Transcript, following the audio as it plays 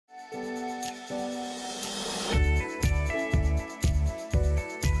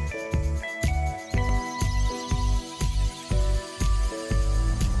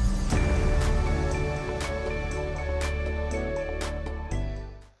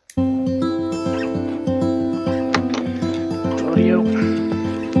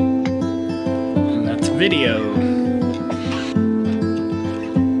video.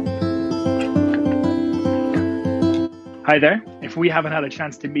 Hi there. If we haven't had a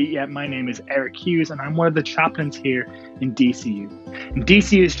chance to meet yet, my name is Eric Hughes and I'm one of the chaplains here in DCU. And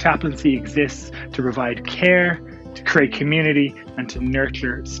DCU's chaplaincy exists to provide care, to create community, and to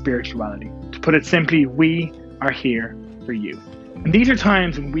nurture spirituality. To put it simply, we are here for you. And these are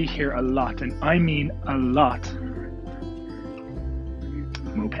times when we hear a lot, and I mean a lot,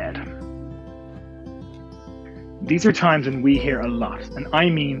 moped. These are times when we hear a lot, and I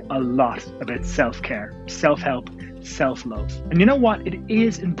mean a lot, about self-care, self-help, self-love. And you know what? It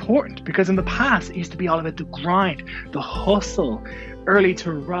is important, because in the past it used to be all about the grind, the hustle, early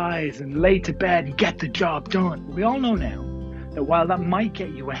to rise and late to bed and get the job done. We all know now that while that might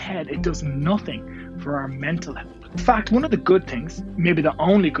get you ahead, it does nothing for our mental health. In fact, one of the good things, maybe the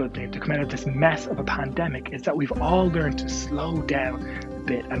only good thing to come out of this mess of a pandemic, is that we've all learned to slow down a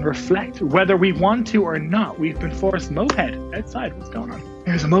bit and reflect. Whether we want to or not, we've been forced. Moped outside, what's going on?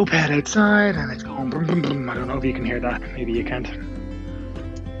 There's a moped outside and it's going boom, boom, boom. I don't know if you can hear that. Maybe you can't.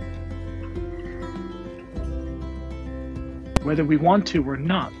 Whether we want to or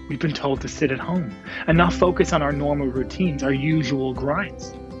not, we've been told to sit at home and not focus on our normal routines, our usual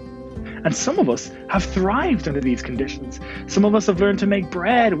grinds. And some of us have thrived under these conditions. Some of us have learned to make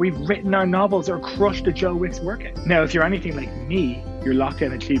bread, we've written our novels, or crushed a Joe Wicks workout. Now, if you're anything like me, your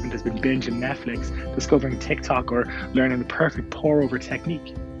lockdown achievement has been binging Netflix, discovering TikTok, or learning the perfect pour-over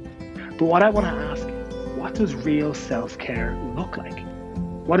technique. But what I want to ask is, what does real self-care look like?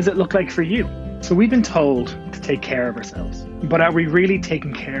 What does it look like for you? So we've been told to take care of ourselves, but are we really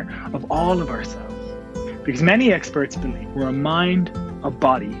taking care of all of ourselves? Because many experts believe we're a mind, a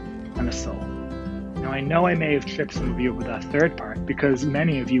body, and a soul. Now, I know I may have tripped some of you up with that third part, because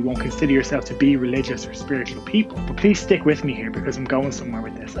many of you won't consider yourself to be religious or spiritual people. But please stick with me here, because I'm going somewhere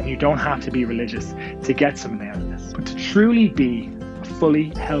with this, and you don't have to be religious to get something out of this. But to truly be a fully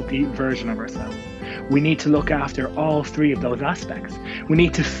healthy version of ourselves, we need to look after all three of those aspects. We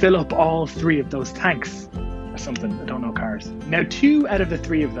need to fill up all three of those tanks, or something. I don't know cars. Now, 2 out of the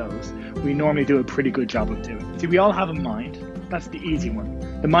 3 of those, we normally do a pretty good job of doing. See, we all have a mind. That's the easy one.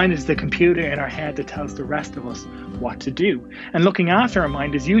 The mind is the computer in our head that tells the rest of us what to do. And looking after our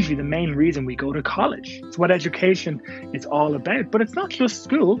mind is usually the main reason we go to college. It's what education is all about. But it's not just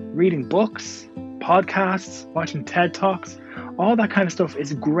school. Reading books, podcasts, watching TED Talks, all that kind of stuff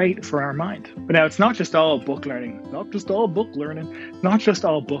is great for our mind. But now, it's not just all book learning. Not just all book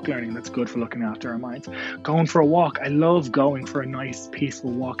learning that's good for looking after our minds. Going for a walk. I love going for a nice,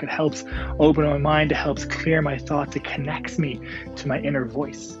 peaceful walk. It helps open my mind. It helps clear my thoughts. It connects me to my inner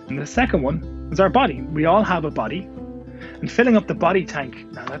voice. And the second one is our body. We all have a body. And filling up the body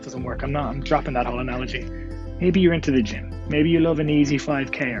tank, no, that doesn't work. I'm dropping that whole analogy. Maybe you're into the gym. Maybe you love an easy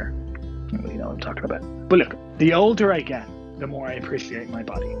 5K-er. You know what I'm talking about. But look, the older I get, the more I appreciate my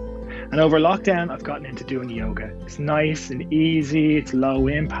body. And over lockdown, I've gotten into doing yoga. It's nice and easy, it's low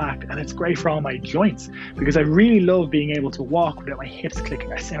impact, and it's great for all my joints, because I really love being able to walk without my hips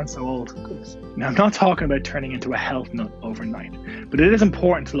clicking. I sound so old. Goodness. Now, I'm not talking about turning into a health nut overnight, but it is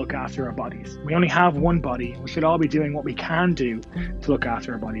important to look after our bodies. We only have one body. We should all be doing what we can do to look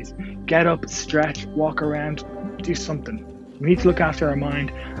after our bodies. Get up, stretch, walk around, do something. We need to look after our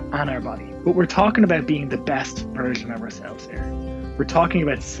mind and our body. But we're talking about being the best version of ourselves here. We're talking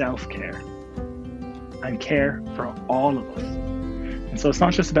about self-care and care for all of us. And so it's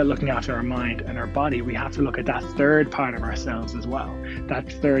not just about looking after our mind and our body. We have to look at that third part of ourselves as well.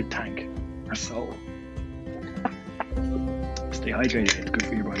 That third tank, our soul. Stay hydrated. It's good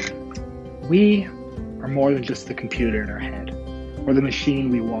for your body. We are more than just the computer in our head or the machine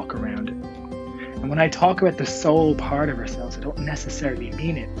we walk around in. And when I talk about the soul part of ourselves, I don't necessarily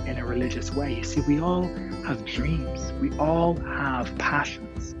mean it in a religious way. You see, we all have dreams. We all have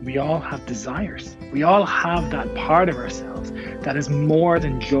passions. We all have desires. We all have that part of ourselves that is more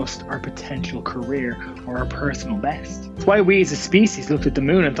than just our potential career or our personal best. It's why we as a species looked at the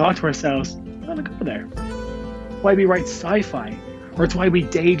moon and thought to ourselves, I want to go there. Why we write sci-fi. Or it's why we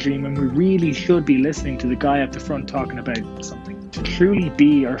daydream when we really should be listening to the guy up the front talking about something. To truly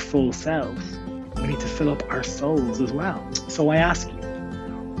be our full selves, we need to fill up our souls as well. So I ask you,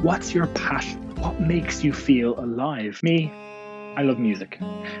 what's your passion? What makes you feel alive? Me, I love music.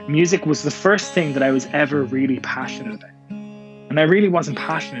 Music was the first thing that I was ever really passionate about. And I really wasn't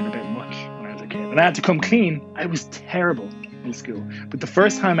passionate about much when I was a kid. And I had to come clean, I was terrible in school. But the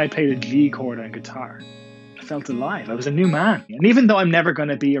first time I played a G chord on guitar, I felt alive. I was a new man. And even though I'm never going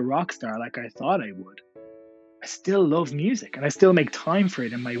to be a rock star like I thought I would, I still love music and I still make time for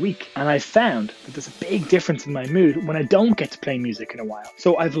it in my week. And I found that there's a big difference in my mood when I don't get to play music in a while.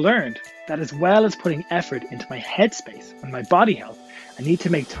 So I've learned that as well as putting effort into my headspace and my body health, I need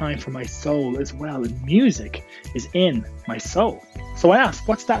to make time for my soul as well. And music is in my soul. So I ask,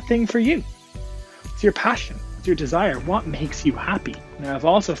 what's that thing for you? What's your passion? What's your desire? What makes you happy? Now, I've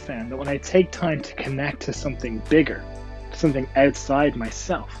also found that when I take time to connect to something bigger, something outside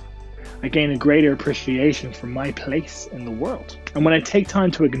myself, I gain a greater appreciation for my place in the world. And when I take time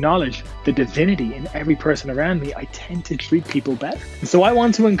to acknowledge the divinity in every person around me, I tend to treat people better. And so I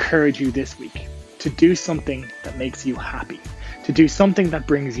want to encourage you this week to do something that makes you happy, to do something that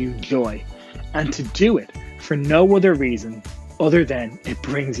brings you joy, and to do it for no other reason other than it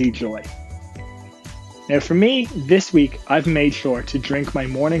brings you joy. Now for me, this week, I've made sure to drink my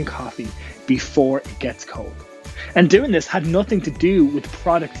morning coffee before it gets cold. And doing this had nothing to do with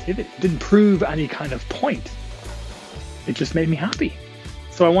productivity. It didn't prove any kind of point. It just made me happy.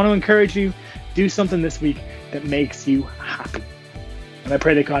 So I want to encourage you, do something this week that makes you happy. And I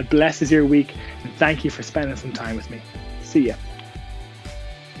pray that God blesses your week, and thank you for spending some time with me. See ya.